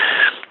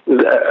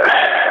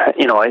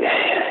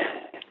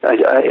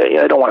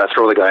I don't want to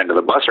throw the guy under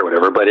the bus or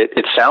whatever, but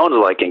it sounds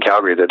like in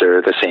Calgary that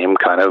they're the same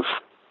kind of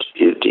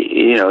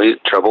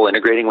trouble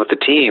integrating with the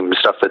team,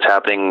 stuff that's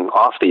happening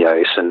off the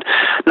ice, and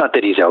not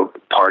that he's out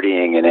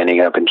partying and ending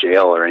up in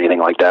jail or anything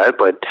like that,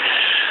 but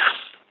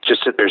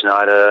just that there's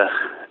not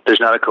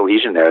a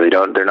cohesion there.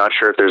 They're not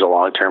sure if there's a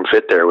long-term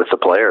fit there with the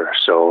player.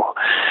 So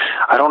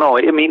I don't know.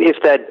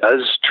 If that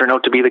does turn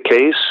out to be the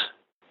case,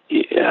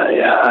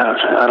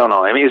 I don't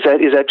know. Is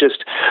that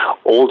just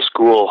old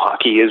school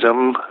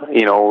hockeyism?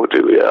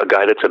 A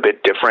guy that's a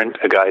bit different,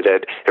 a guy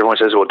that everyone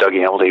says, well,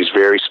 Dougie Hamilton, he's a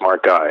very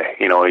smart guy.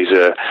 He's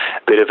a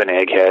bit of an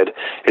egghead.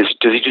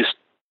 Does he just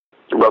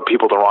rub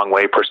people the wrong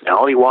way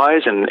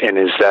personality-wise? And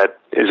is that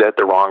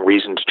the wrong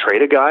reason to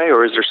trade a guy,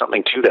 or is there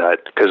something to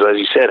that? Because as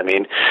you said,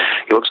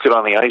 he looks good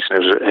on the ice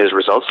and his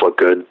results look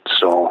good.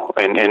 So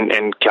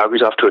and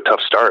Calgary's off to a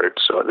tough start,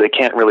 so they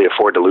can't really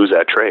afford to lose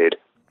that trade.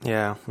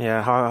 Yeah.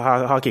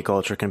 Hockey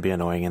culture can be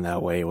annoying in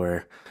that way,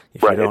 where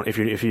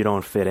if you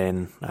don't fit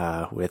in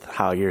with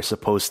how you're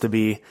supposed to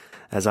be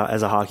as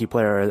a hockey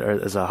player or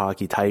as a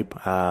hockey type,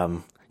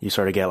 you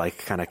sort of get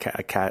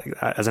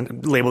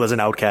labeled as an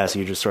outcast.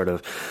 You just sort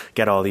of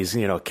get all these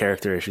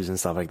character issues and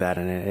stuff like that,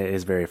 and it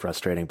is very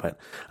frustrating. But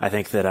I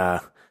think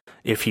that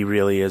if he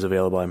really is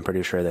available, I'm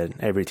pretty sure that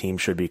every team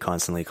should be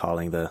constantly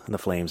calling the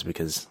Flames,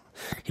 because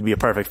he'd be a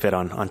perfect fit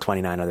on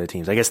 29 other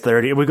teams. I guess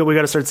 30. We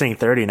got to start saying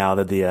 30 now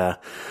that the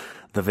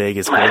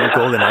Vegas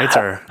Golden Knights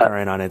are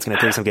in on it. It's going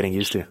to take some getting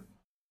used to.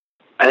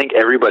 I think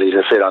everybody's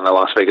a fit on the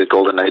Las Vegas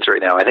Golden Knights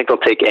right now. I think they'll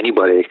take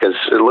anybody, because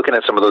looking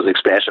at some of those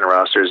expansion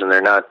rosters, and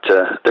they're not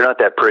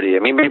that pretty.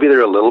 Maybe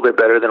they're a little bit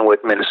better than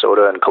what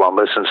Minnesota and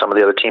Columbus and some of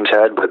the other teams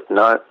had, but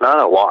not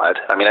a lot.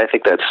 I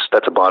think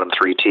that's a bottom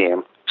 3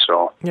 team.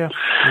 So yeah.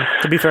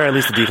 To be fair, at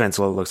least the defense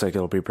looks like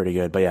it'll be pretty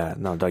good. But yeah,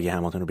 no, Dougie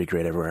Hamilton will be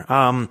great everywhere.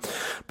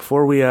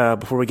 Before we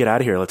get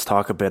out of here, let's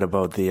talk a bit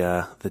about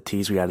the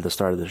tease we had at the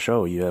start of the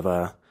show. You have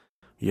a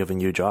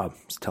new job.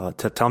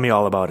 Tell me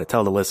all about it.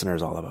 Tell the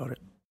listeners all about it.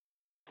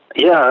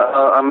 Yeah,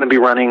 I'm going to be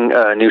running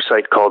a new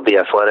site called The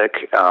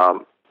Athletic.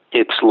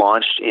 It's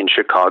launched in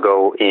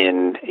Chicago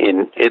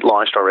it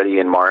launched already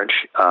in March,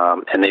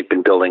 and they've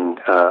been building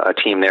a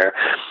team there.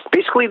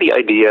 Basically, the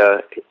idea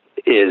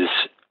is,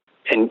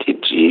 and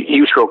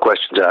you throw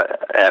questions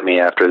at me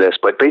after this,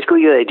 but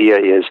basically the idea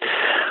is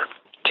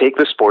take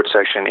the sports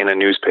section in a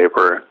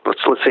newspaper.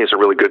 Let's say it's a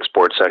really good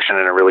sports section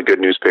in a really good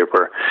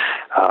newspaper,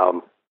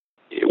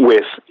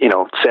 with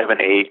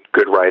 7-8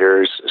 good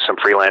writers, some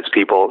freelance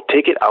people.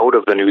 Take it out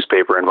of the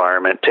newspaper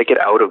environment, take it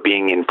out of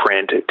being in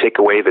print, take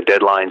away the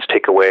deadlines,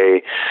 take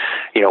away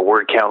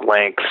word count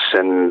lengths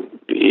and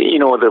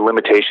the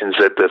limitations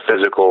that the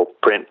physical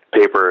print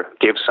paper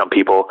gives some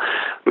people.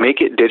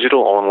 Make it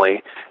digital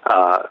only.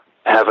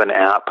 Have an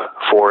app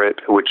for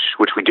it, which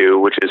we do,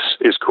 which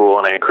is cool,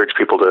 and I encourage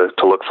people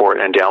to look for it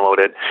and download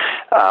it.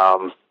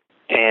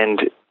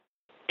 And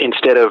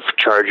instead of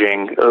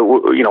charging,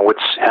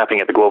 what's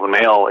happening at the Globe and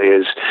Mail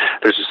is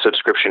there's a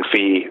subscription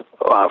fee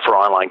for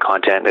online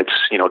content. It's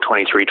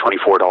 $23,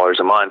 $24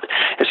 a month.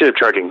 Instead of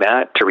charging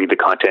that to read the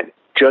content,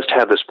 just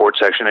have the sports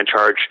section and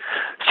charge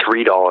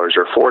 $3 or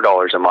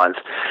 $4 a month.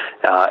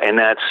 And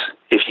that's,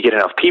 if you get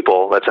enough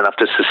people, that's enough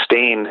to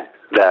sustain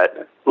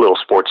that little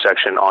sports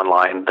section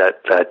online,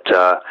 that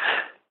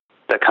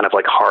kind of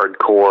like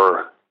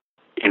hardcore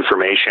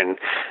information.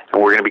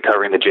 And we're going to be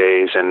covering the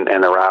Jays and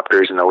the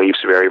Raptors and the Leafs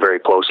very, very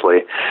closely.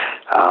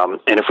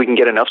 And if we can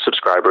get enough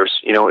subscribers,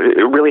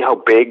 really how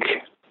big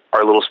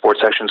our little sports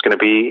section is going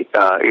to be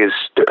is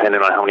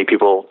dependent on how many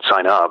people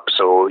sign up.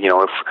 So,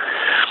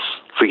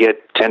 if we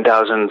get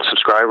 10,000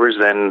 subscribers,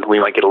 then we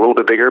might get a little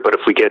bit bigger. But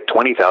if we get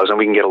 20,000,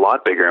 we can get a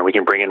lot bigger, and we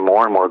can bring in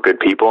more and more good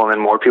people, and then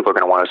more people are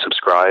going to want to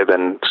subscribe.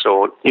 And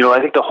so, I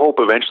think the hope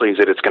eventually is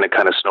that it's going to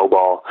kind of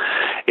snowball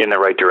in the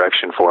right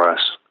direction for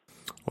us.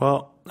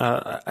 Well,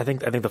 I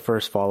think the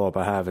first follow up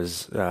I have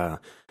is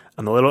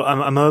I'm a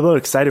little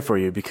excited for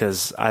you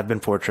because I've been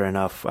fortunate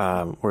enough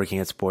working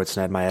at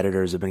Sportsnet. My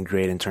editors have been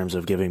great in terms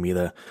of giving me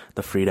the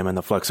freedom and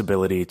the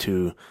flexibility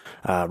to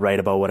write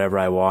about whatever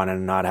I want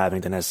and not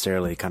having to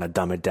necessarily kind of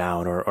dumb it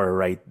down or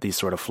write these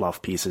sort of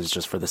fluff pieces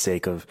just for the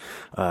sake of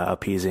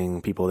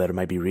appeasing people that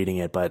might be reading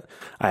it. But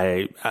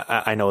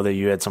I know that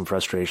you had some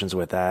frustrations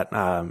with that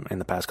in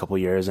the past couple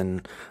of years,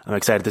 and I'm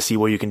excited to see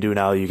what you can do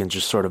now. You can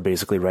just sort of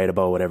basically write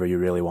about whatever you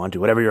really want to,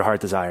 whatever your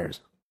heart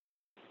desires.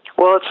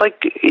 Well, it's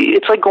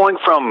like going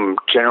from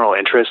general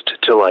interest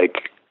to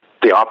like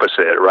the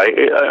opposite, right?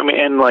 I mean,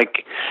 and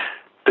like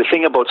the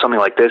thing about something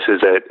like this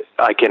is that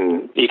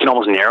you can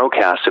almost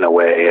narrowcast in a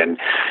way, and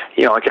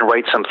I can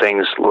write some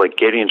things like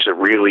getting into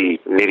really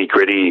nitty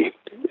gritty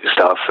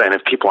stuff, and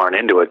if people aren't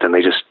into it, then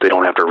they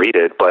don't have to read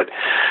it. But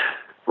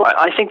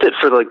I think that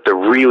for like the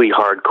really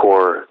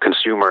hardcore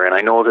consumer, and I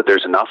know that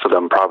there's enough of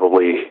them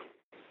probably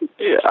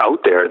out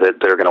there that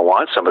they're going to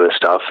want some of this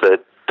stuff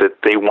that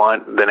they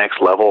want the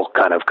next level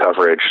kind of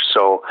coverage.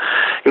 So,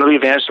 the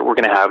advantage that we're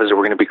going to have is that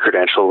we're going to be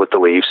credentialed with the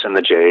Leafs and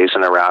the Jays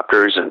and the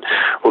Raptors, and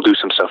we'll do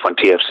some stuff on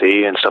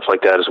TFC and stuff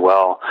like that as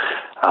well.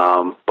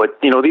 But,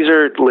 these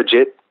are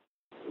legit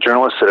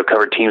journalists that have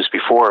covered teams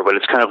before, but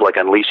it's kind of like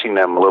unleashing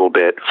them a little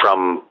bit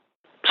from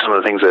some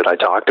of the things that I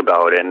talked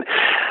about. And,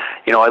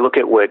 I look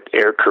at what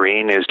Eric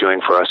Kareen is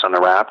doing for us on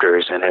the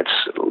Raptors, and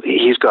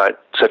he's got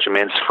such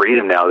immense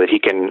freedom now that he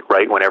can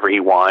write whenever he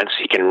wants.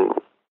 He can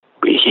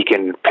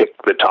pick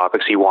the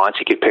topics he wants.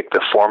 He can pick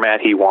the format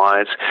he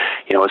wants.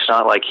 It's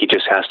not like he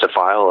just has to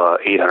file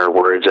 800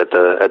 words at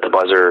the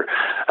buzzer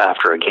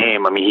after a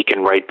game. I mean, he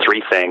can write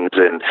 3 things,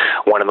 and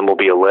one of them will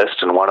be a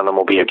list, and one of them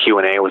will be a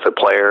Q&A with a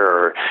player,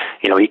 or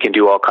he can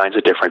do all kinds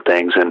of different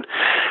things. And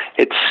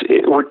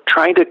we're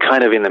trying to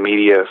kind of in the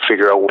media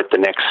figure out what the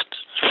next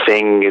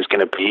thing is going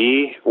to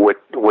be, what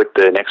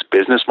the next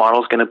business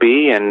model is going to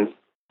be, and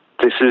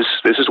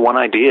this is one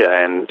idea,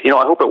 and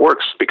I hope it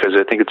works, because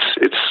I think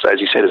it's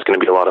as you said, it's going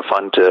to be a lot of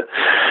fun to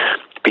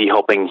be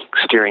helping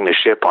steering the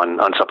ship on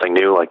something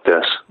new like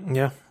this.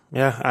 Yeah.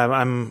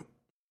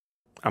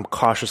 I'm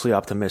cautiously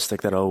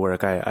optimistic that it'll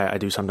work. I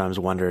do sometimes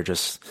wonder,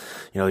 just,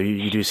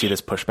 you do see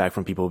this pushback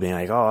from people being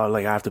like, oh,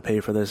 like I have to pay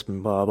for this,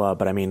 blah, blah.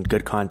 But I mean,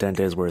 good content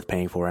is worth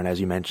paying for. And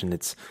as you mentioned,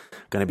 it's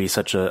going to be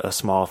such a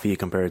small fee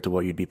compared to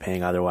what you'd be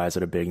paying otherwise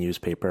at a big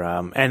newspaper.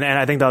 And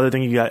I think the other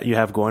thing you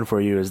have going for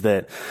you is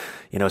that,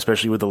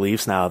 especially with the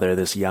Leafs now, they're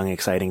this young,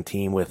 exciting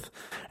team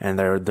and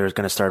they're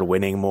going to start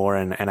winning more.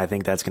 And I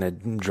think that's going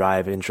to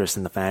drive interest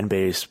in the fan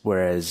base.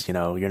 Whereas,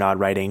 you're not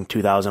writing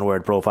 2,000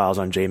 word profiles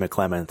on Jay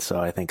McClement. So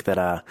I think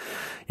that,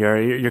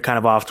 you're kind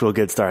of off to a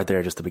good start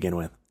there just to begin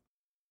with.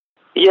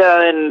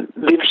 Yeah, and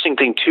the interesting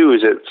thing too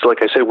is that, like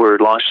I said, we're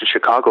launched in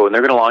Chicago, and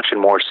they're going to launch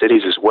in more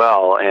cities as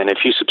well. And if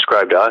you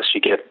subscribe to us, you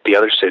get the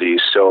other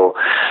cities. So,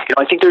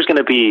 I think there's going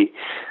to be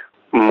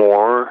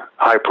more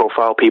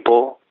high-profile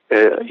people.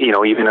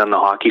 Even on the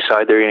hockey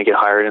side, they're going to get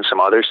hired in some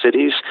other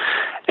cities,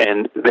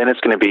 and then it's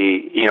going to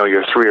be,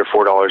 your $3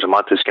 or $4 a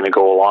month is going to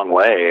go a long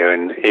way.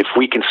 And if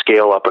we can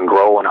scale up and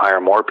grow and hire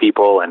more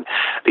people, and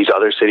these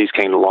other cities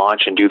can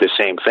launch and do the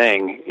same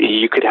thing,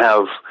 you could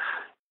have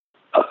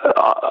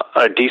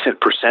a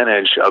decent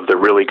percentage of the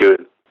really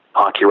good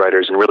hockey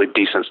writers and really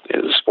decent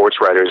sports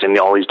writers in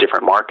all these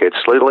different markets.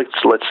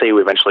 Let's say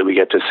eventually we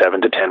get to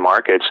 7 to 10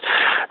 markets,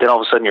 then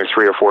all of a sudden your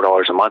 $3 or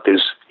 $4 a month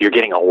you're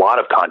getting a lot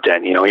of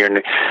content.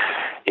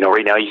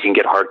 Right now you can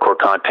get hardcore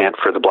content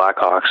for the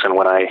Blackhawks, and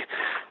when I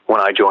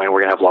join,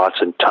 we're going to have lots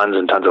and tons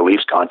of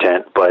Leafs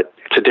content, but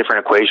it's a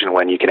different equation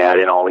when you can add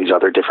in all these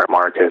other different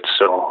markets.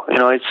 So,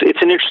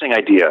 it's an interesting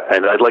idea,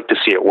 and I'd like to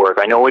see it work.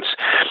 I know it's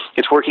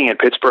working in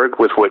Pittsburgh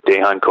with what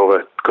Dejan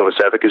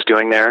Kovacevic is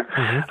doing there.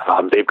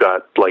 Mm-hmm. They've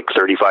got like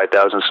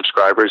 35,000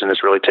 subscribers, and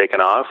it's really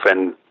taken off.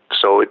 And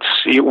so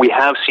we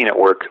have seen it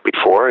work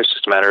before. It's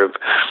just a matter of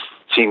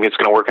seeing if it's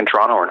going to work in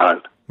Toronto or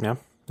not. Yeah.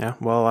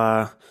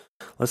 Well,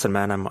 listen,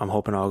 man, I'm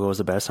hoping all goes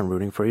the best. I'm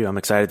rooting for you. I'm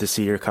excited to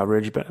see your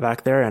coverage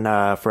back there. And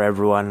for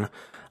everyone,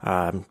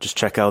 just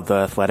check out the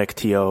Athletic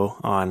TO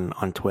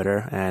on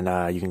Twitter,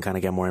 and you can kind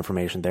of get more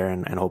information there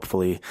and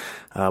hopefully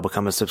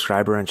become a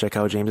subscriber and check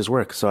out James's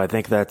work. So I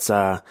think that's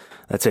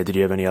it. Did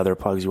you have any other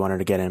plugs you wanted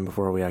to get in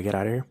before we get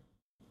out of here?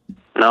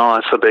 No,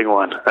 that's the big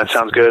one. That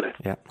sounds good.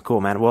 Yeah,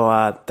 cool, man.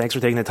 Well, thanks for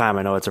taking the time.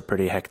 I know it's a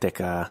pretty hectic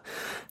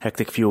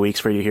few weeks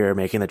for you here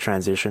making the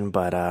transition,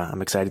 but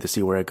I'm excited to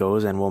see where it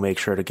goes, and we'll make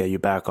sure to get you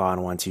back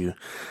on once you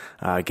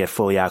get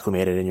fully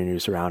acclimated in your new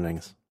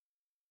surroundings.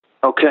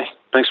 Okay.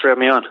 Thanks for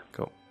having me on.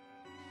 Cool.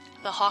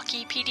 The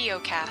Hockey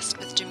PDOcast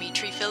with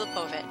Dimitri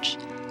Filipovic.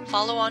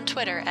 Follow on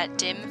Twitter at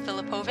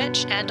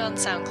DimFilipovic and on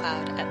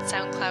SoundCloud at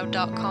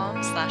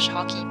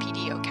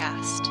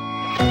soundcloud.com/hockeypdocast.